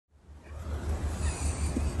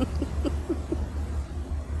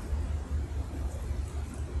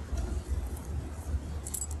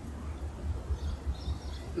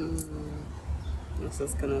This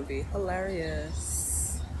is gonna be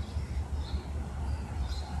hilarious.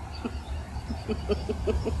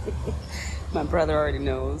 My brother already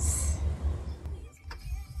knows.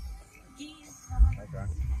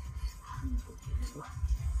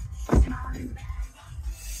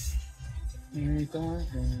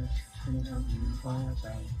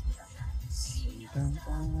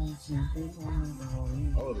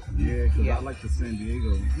 Oh, yeah, because I like the San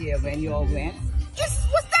Diego. Yeah, when you all went. Just,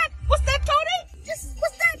 what's that? What's that, Tony? Just,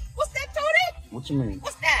 what's that? What's that, Tony? What you mean?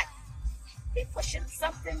 What's that? He pushing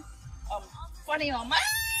something funny on my...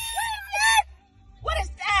 What is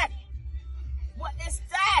that? What is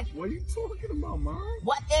that? What are you talking about, Mom?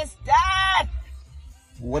 What is that?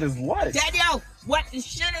 What is what? Daniel, what the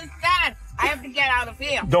shit is that? I have to get out of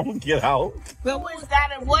here. Don't get out. But what is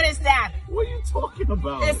that and what is that? What are you talking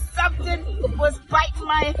about? There's something was biting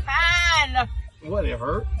my hand. What, it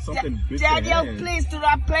hurt? Something bit your Daniel, hand. please do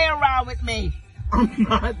not play around with me. I'm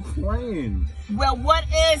not playing. Well, what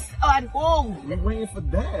is on who? We're waiting for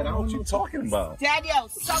Dad. I don't know what you're talking about. Daniel,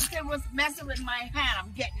 something was messing with my hand.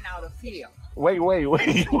 I'm getting out of here. Wait. What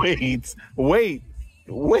is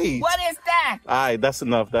that? All right, that's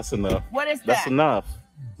enough. That's enough. What is that? That's enough.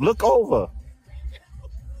 Look over.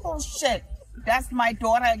 Oh, shit. That's my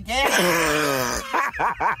daughter again.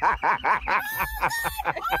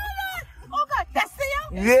 Oh, God. That's the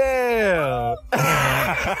Yeah.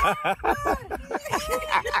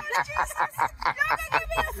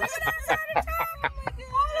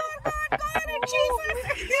 Jesus.